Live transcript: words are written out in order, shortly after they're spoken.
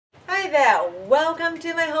there, welcome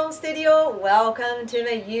to my home studio, welcome to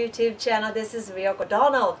my YouTube channel. This is Ryoko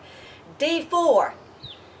Donald. Day 4,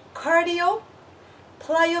 cardio,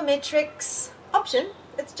 plyometrics option,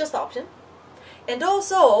 it's just option, and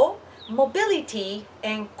also mobility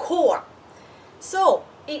and core. So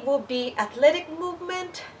it will be athletic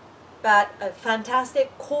movement but a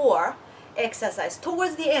fantastic core exercise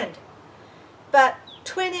towards the end. But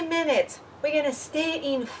 20 minutes we're gonna stay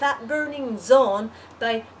in fat burning zone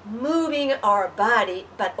by moving our body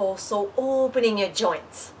but also opening your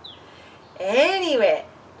joints. Anyway,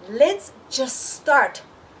 let's just start.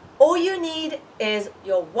 All you need is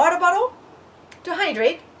your water bottle to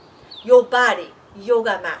hydrate, your body,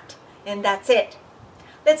 yoga mat, and that's it.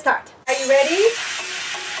 Let's start. Are you ready?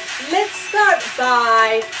 Let's start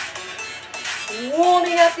by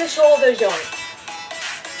warming up your shoulder joint.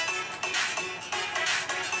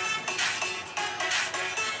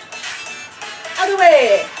 Other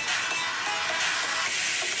way.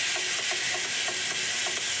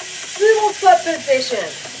 Sumo squat position.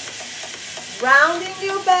 Rounding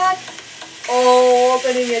your back,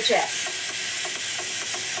 opening your chest.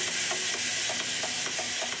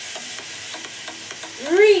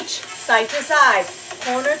 Reach side to side,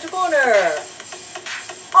 corner to corner.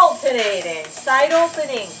 Alternating, side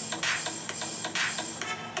opening.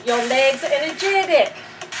 Your legs are energetic,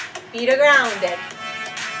 feet are grounded.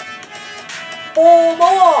 4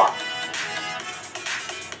 more.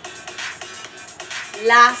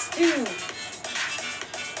 Last 2.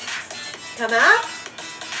 Come up.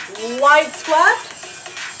 Wide squat.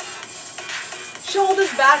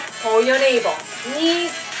 Shoulders back, pull your navel.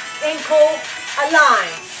 Knees, ankle,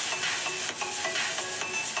 align.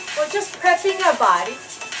 We're just prepping our body.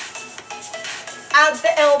 Add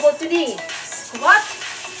the elbow to knee. Squat.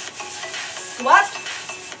 Squat.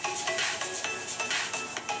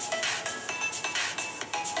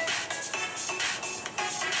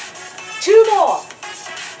 Two more.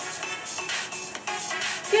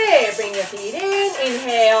 Okay, bring your feet in.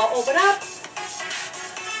 Inhale, open up.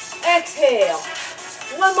 Exhale.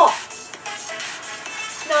 One more.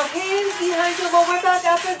 Now hands behind your lower back,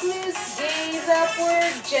 upper glutes. Gaze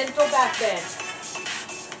upward, gentle back bend.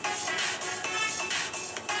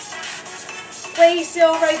 Place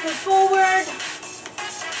your right foot forward.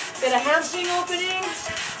 Get a hamstring opening.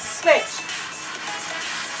 Switch.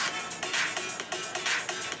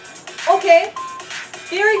 Okay,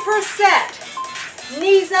 very first set,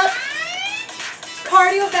 knees up,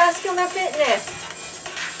 cardiovascular fitness,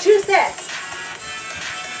 2 sets,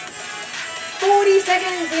 40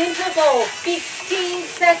 seconds interval, 15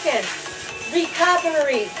 seconds,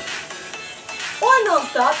 recovery, or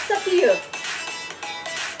non-stop, it's up to you.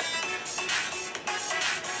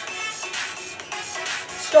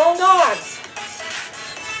 Strong arms,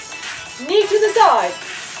 knee to the side.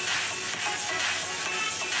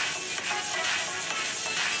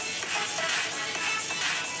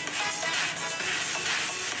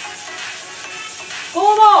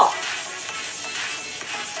 Pull off.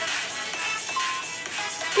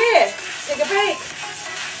 Here, take a break.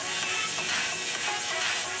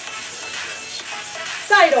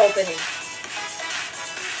 Side opening.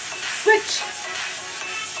 Switch.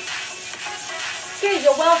 Okay,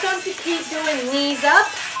 you're welcome to keep doing knees up,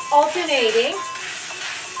 alternating,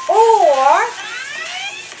 or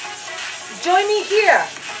join me here.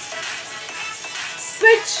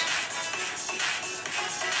 Switch.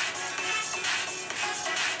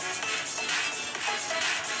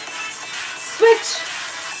 Switch.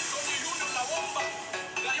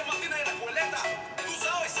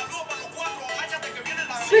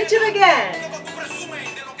 Switch it again.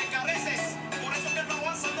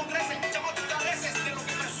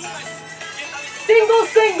 Single,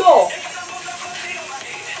 single.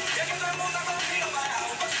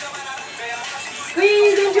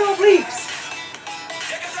 Squeeze into your obliques.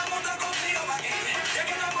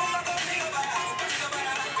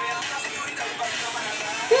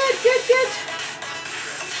 Good, good, good.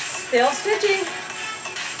 Still stretching.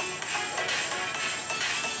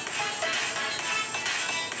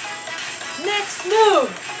 Next move.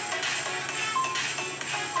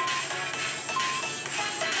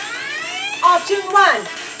 Option 1.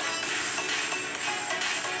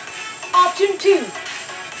 Option 2.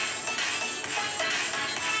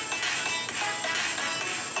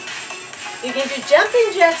 You can do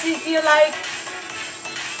jumping jacks if you like.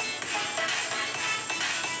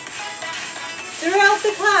 Throughout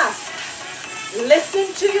the class,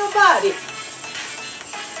 listen to your body,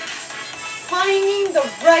 finding the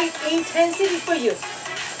right intensity for you.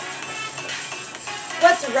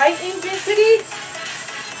 What's right intensity?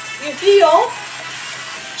 You feel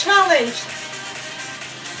challenged,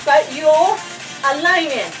 but your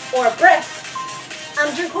alignment or breath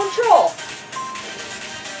under control.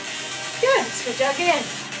 Good, switch again.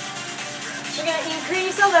 We're gonna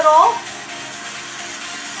increase a little.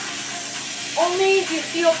 Only if you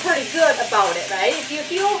feel pretty good about it, right? If you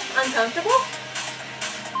feel uncomfortable,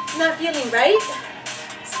 not feeling right,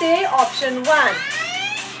 stay option 1.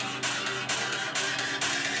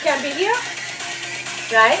 Can be here,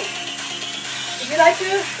 right? If you like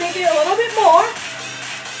to take it a little bit more,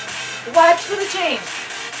 watch for the change.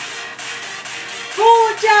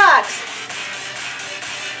 4 jacks.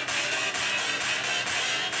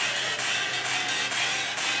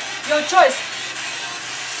 Your choice.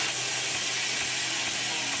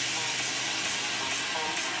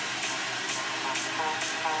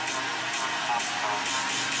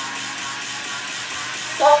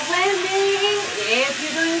 Soft landing if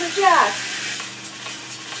you're doing the jack.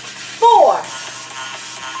 4.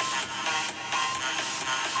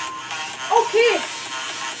 Okay,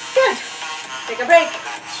 good. Take a break.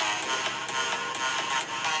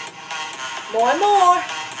 More and more.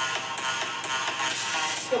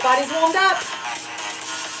 Your body's warmed up.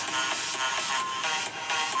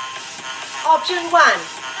 Option 1.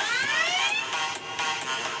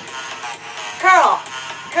 Curl,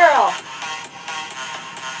 curl.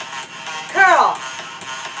 Curl,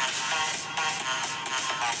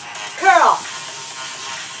 curl,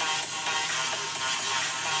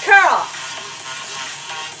 curl.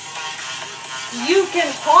 You can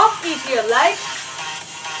hop if you like,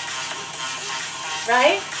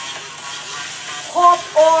 right? Hop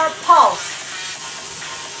or pulse.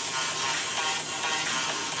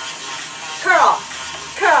 Curl,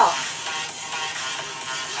 curl.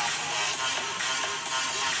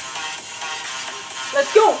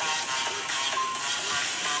 Let's go.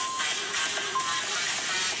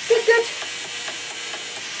 Good, good.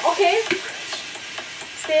 Okay.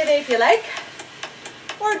 Stay there if you like.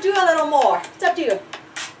 Or do a little more. It's up to you.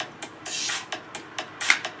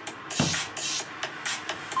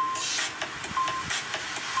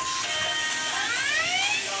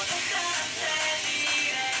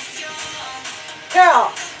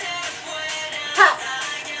 Curl. Tap.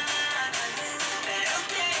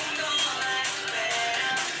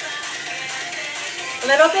 A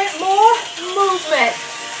little bit more movement.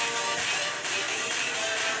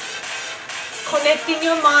 Connecting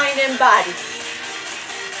your mind and body.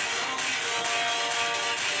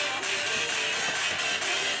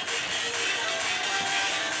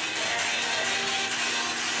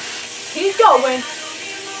 Keep going.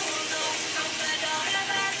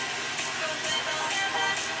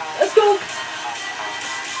 Let's go.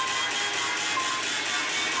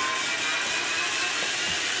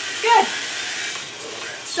 Good.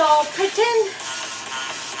 So pretend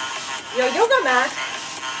your yoga mat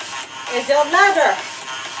is your ladder.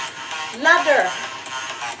 Ladder.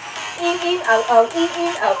 In, out, out,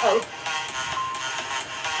 in, out, out.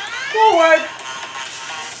 Forward.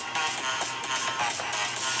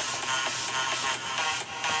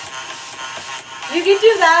 You can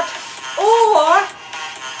do that, or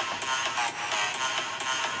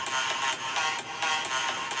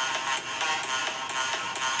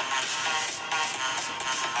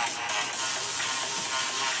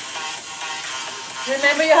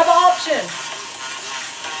remember you have an option.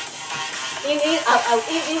 In,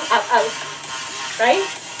 out, out. Right?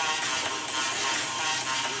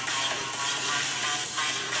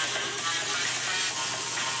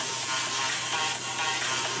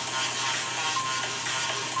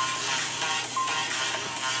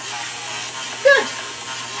 Good.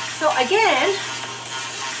 So again,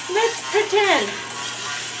 let's pretend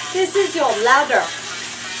this is your ladder.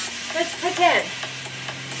 Let's pretend.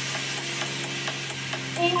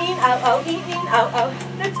 In, out, in, out.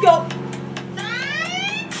 Let's go.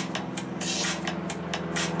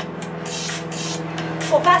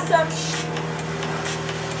 Go faster.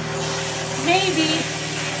 Maybe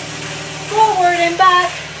forward and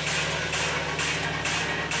back.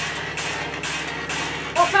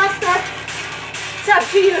 Or faster. It's up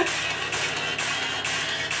to you.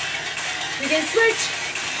 You can switch.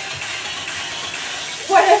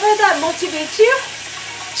 Whatever that motivates you,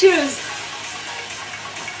 choose.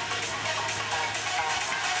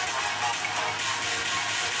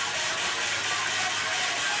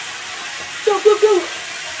 Go, go, go.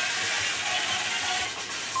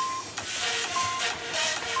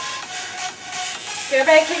 Take a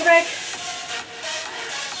break, take a break.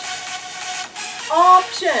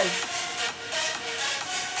 Option.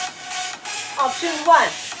 Option 1.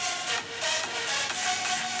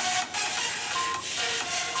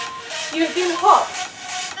 You can hop.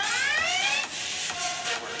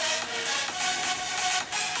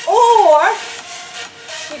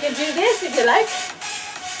 can do this if you like.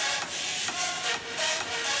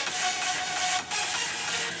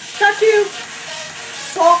 It's up to you.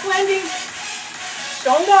 Soft landing,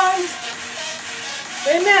 strong arms.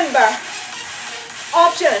 Remember,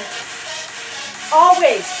 option,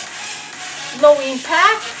 always low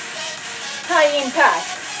impact, high impact.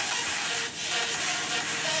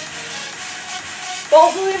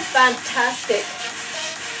 Both of them fantastic.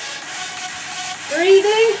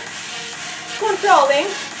 Breathing, controlling,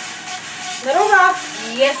 little rough,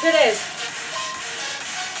 yes it is.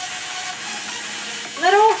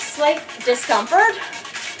 Little slight discomfort,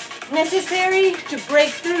 necessary to break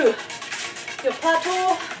through your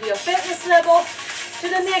plateau, your fitness level to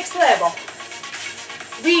the next level.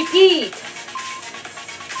 Repeat.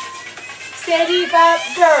 Steady fat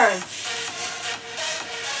burn.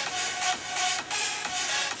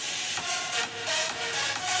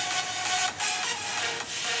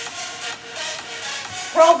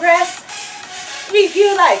 Progress if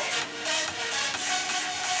you like.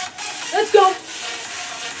 Let's go.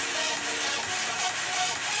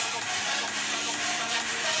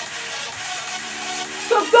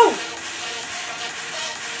 Go, go.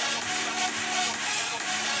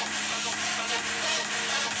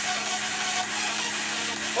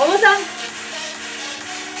 Almost done.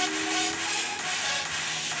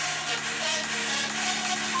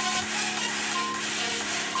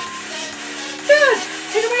 Good.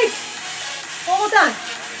 Take a break. Almost done.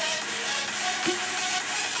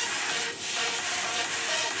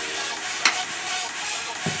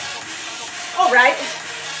 All right.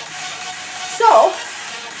 So,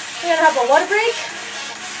 we're gonna have a water break.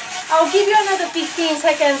 I'll give you another 15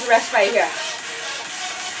 seconds rest right here.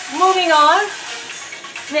 Moving on.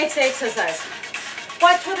 Next exercise.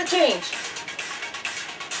 Watch for the change.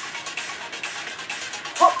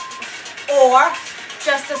 Hop or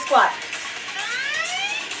just a squat.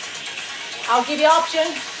 I'll give you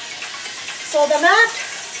option. So the mat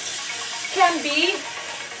can be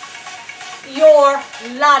your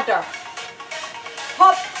ladder.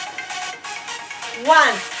 Hop.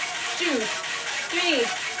 1, 2, 3.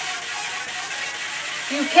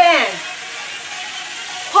 You can.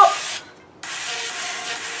 Hop.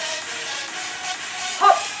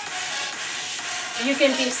 Hop. You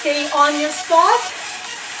can be staying on your spot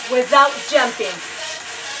without jumping.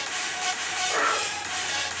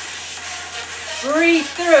 Breathe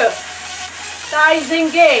through. Thighs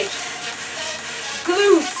engage.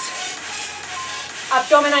 Glutes.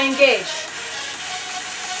 Abdomen engage.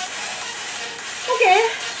 Okay.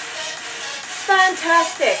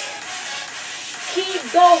 Fantastic.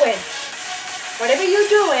 Keep going. Whatever you're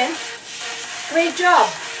doing, great job.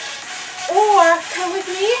 Or come with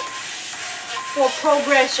me for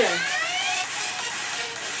progression.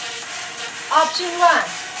 Option 1,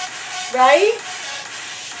 right?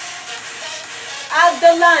 Add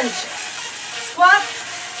the lunge. Squat,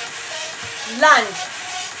 lunge.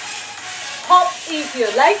 Hop if you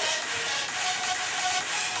like.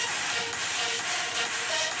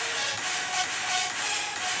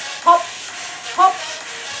 Hop, hop,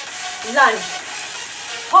 lunge.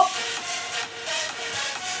 Hop.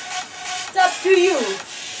 It's up to you.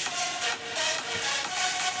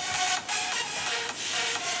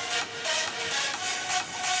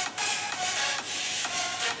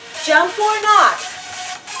 Jump or not.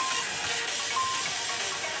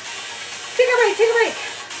 Take a break, take a break.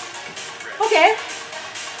 Okay.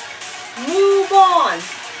 Move on.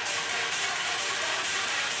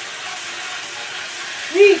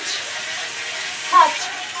 Reach, touch,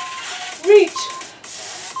 reach,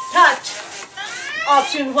 touch.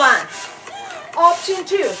 Option 1. Option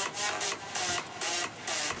 2.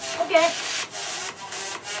 Okay.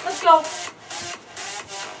 Let's go.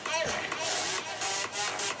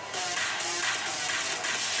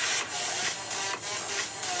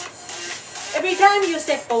 Every time you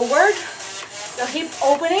step forward, the hip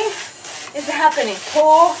opening is happening.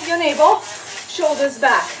 Pull your navel, shoulders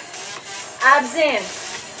back, abs in.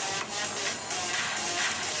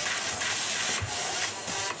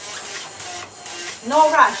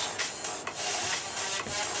 No rush.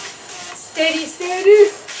 Steady,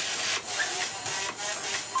 steady.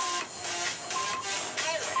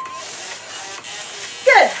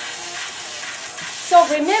 Good. So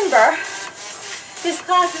remember, this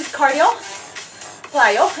class is cardio,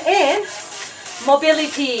 plyo, and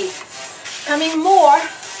mobility. Coming more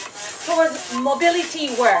towards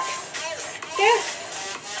mobility work. Okay?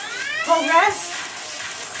 Progress.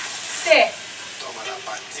 Stay.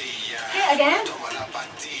 Okay, again.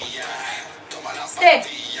 Stay.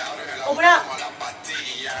 Open up.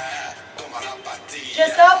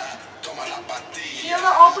 Just up. Feel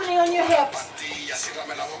the opening on your hips. Sit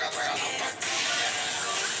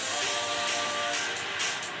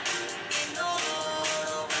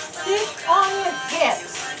on your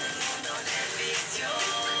hips.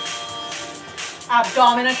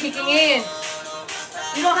 Abdominal kicking in.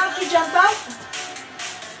 You don't have to jump out.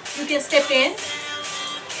 You can step in.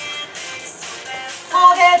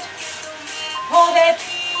 Hold it. Hold it.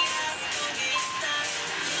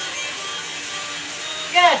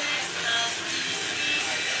 Good.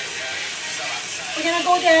 We're going to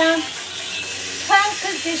go down. Plank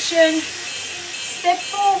position. Step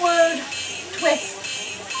forward. Twist.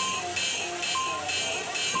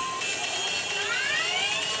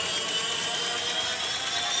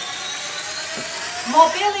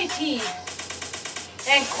 Mobility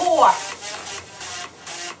and core.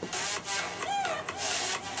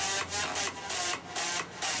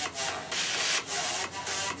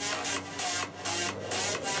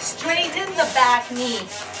 Straighten the back knee.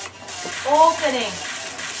 Opening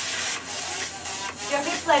your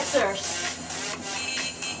hip flexors.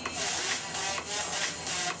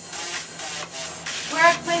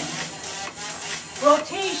 Work with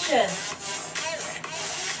rotation.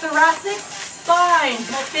 Thoracic spine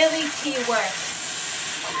mobility work.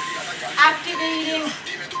 Activating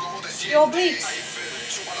your obliques.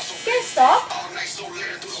 Okay, stop.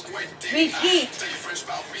 Repeat.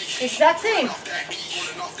 Exact same.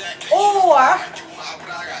 Or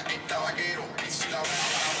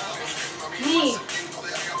knee.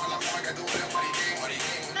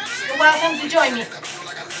 You're welcome to join me.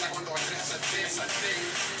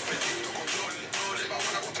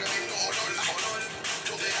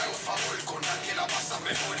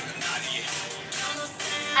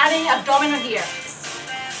 Adding abdominal here.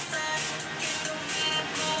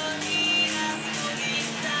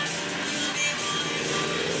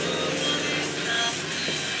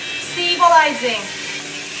 Stabilizing.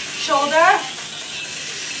 Shoulder.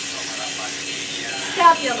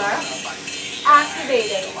 Scapular.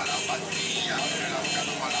 Activating.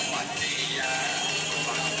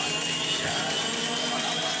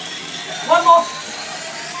 One more.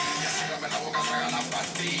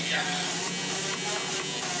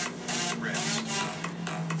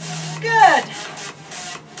 Good.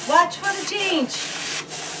 Watch for the change.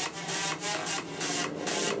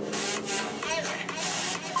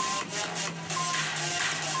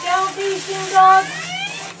 Down facing dog.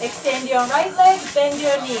 Extend your right leg, bend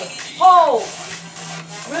your knee. Hold.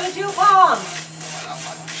 Root your palms.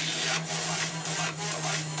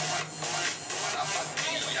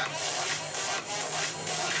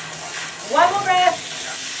 One more breath.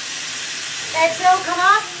 Exhale, come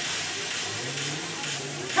up.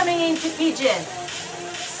 Coming into pigeon.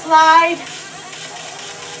 Slide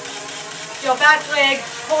your back leg,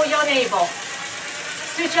 pull your navel.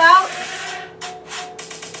 Switch out.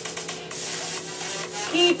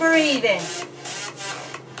 Keep breathing.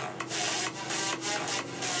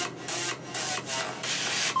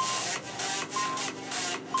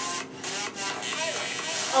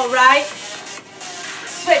 All right.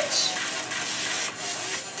 Switch.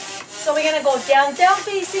 So we're gonna go down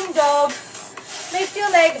facing dog. Lift your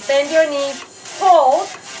leg, bend your knee, hold,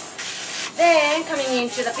 then coming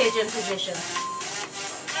into the pigeon position.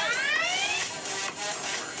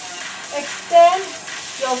 Extend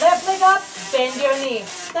your left leg up, bend your knee,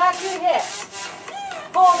 stack your hips,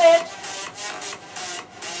 hold it.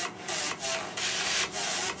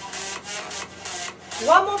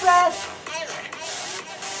 One more breath.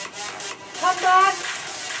 Come back,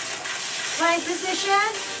 plank position,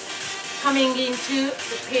 coming into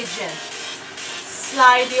the pigeon.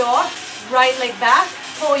 Slide your right leg back,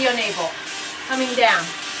 pull your navel, coming down.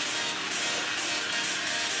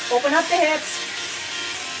 Open up the hips.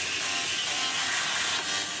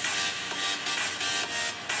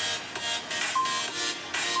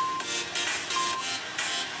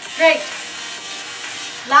 Great.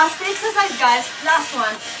 Last exercise, guys. Last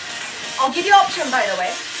one. I'll give you option, by the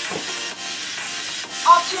way.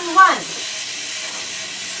 Option 1.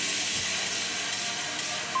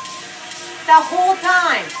 The whole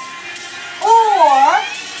time. Or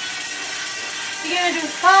you're going to do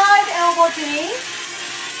 5 elbow to knee.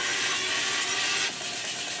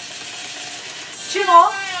 Chin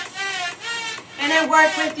up. And then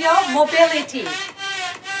work with your mobility.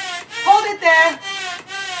 Hold it there.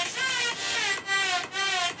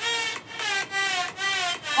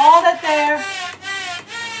 Hold it there.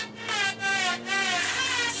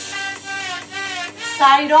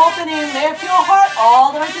 Side opening, lift your heart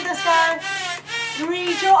all the way to the sky.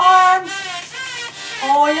 Reach your arms,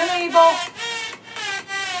 hold your navel.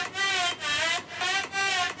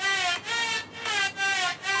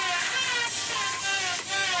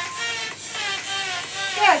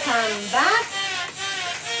 come back.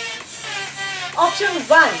 Option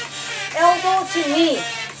 1, elbow to knee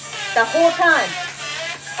the whole time.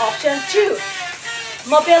 Option 2,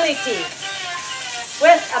 mobility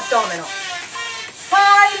with abdominal.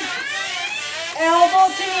 5,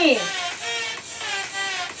 elbow to knee.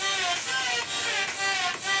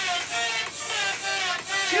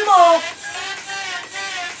 2 more.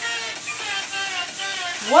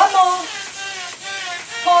 1 more.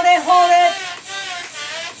 Hold it, hold it.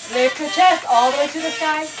 Lift your chest all the way to the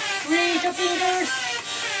sky. Reach your fingers.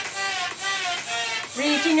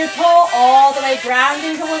 Reaching your toe all the way,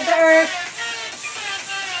 grounding towards the earth.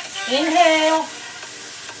 Inhale.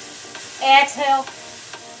 Exhale.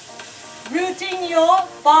 Rooting your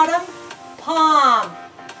bottom palm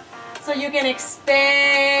so you can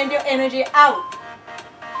expand your energy out.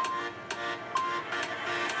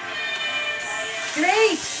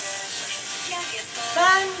 Great.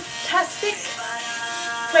 Fantastic.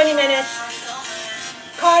 20 minutes.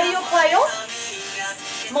 Cardio, plyo,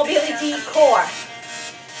 mobility, core.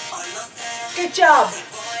 Good job.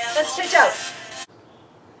 Let's stretch out.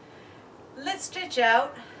 Let's stretch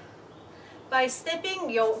out by stepping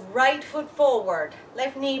your right foot forward.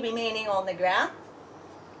 Left knee remaining on the ground.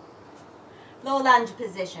 Low lunge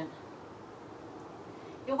position.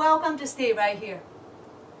 You're welcome to stay right here.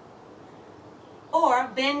 Or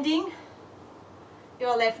bending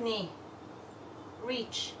your left knee.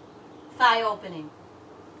 Reach. Thigh opening.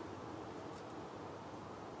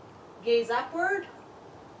 Gaze upward.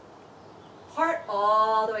 Heart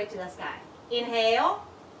all the way to the sky. Inhale.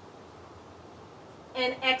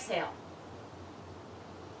 And exhale.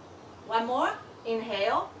 1 more.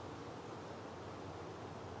 Inhale.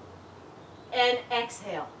 And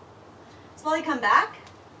exhale. Slowly come back.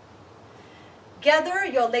 Gather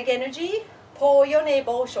your leg energy. Pull your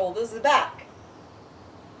navel, shoulders back.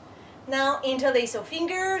 Now interlace your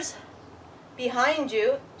fingers. Behind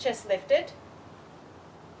you, chest lifted.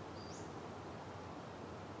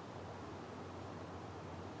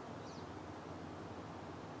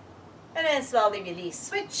 And then slowly release.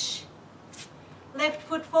 Switch. Left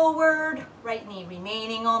foot forward, right knee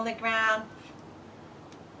remaining on the ground.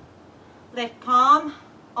 Left palm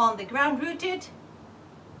on the ground, rooted.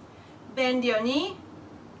 Bend your knee.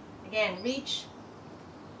 Again, reach.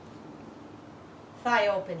 Thigh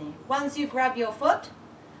opening. Once you grab your foot,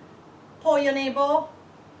 pull your navel.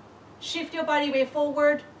 Shift your body weight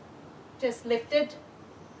forward. Just lift it.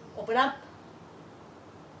 Open up.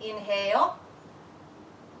 Inhale.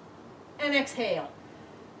 And exhale.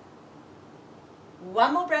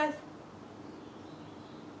 1 more breath.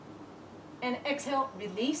 And exhale,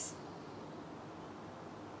 release.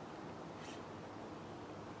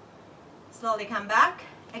 Slowly come back.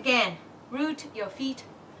 Again, root your feet.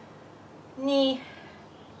 Knee.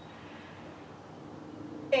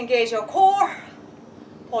 Engage your core.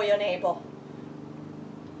 Pull your navel.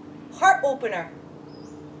 Heart opener.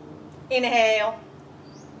 Inhale.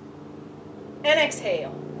 And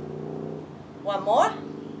exhale. 1 more.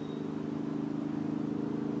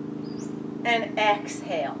 And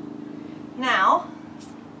exhale. Now,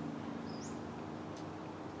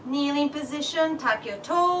 kneeling position, tuck your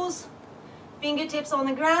toes, fingertips on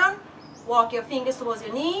the ground, walk your fingers towards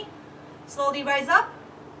your knee, slowly rise up,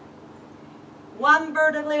 1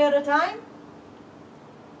 vertebrae at a time,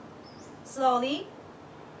 slowly,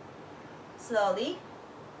 slowly,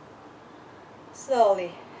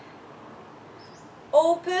 slowly.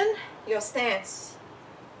 Open your stance.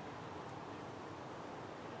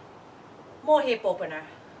 More hip opener.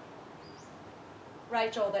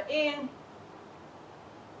 Right shoulder in.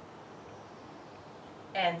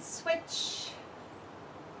 And switch.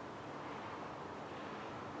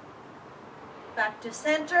 Back to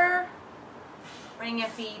center. Bring your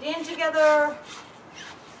feet in together.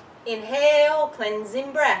 Inhale,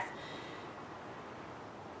 cleansing breath.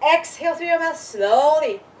 Exhale through your mouth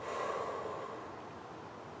slowly.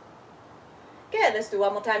 Good, let's do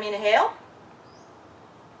 1 more time. Inhale.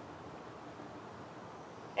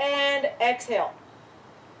 And exhale.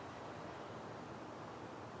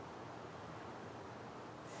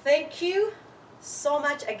 Thank you so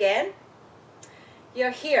much again. You're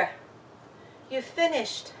here. You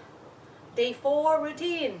finished day 4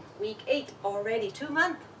 routine, week 8 already, 2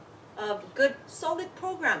 months of good solid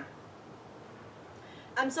program.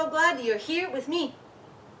 I'm so glad you're here with me.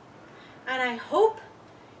 And I hope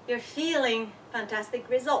you're feeling fantastic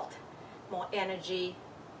result. More energy,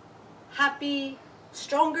 happy,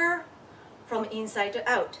 stronger from inside to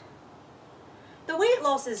out. The weight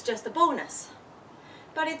loss is just a bonus,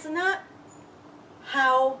 but it's not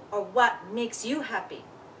how or what makes you happy.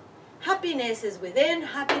 Happiness is within,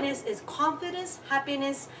 happiness is confidence,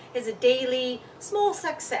 happiness is a daily small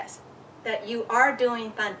success that you are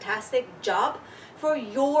doing fantastic job for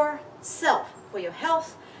yourself, for your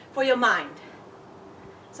health, for your mind.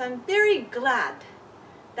 So I'm very glad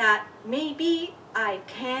that maybe I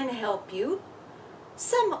can help you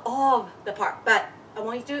some of the part, but I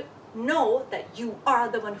want you to know that you are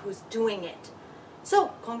the one who's doing it. So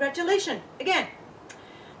congratulations again.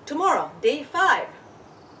 Tomorrow, day 5,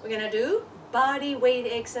 we're gonna do body weight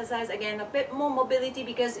exercise again, a bit more mobility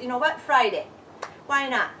because you know what, Friday, why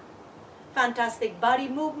not? Fantastic body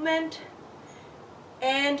movement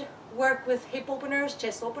and work with hip openers,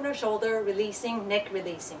 chest opener, shoulder releasing, neck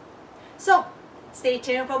releasing. So stay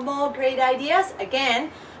tuned for more great ideas.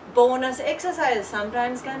 Again, bonus exercise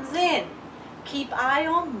sometimes comes in. Keep eye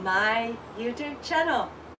on my YouTube channel.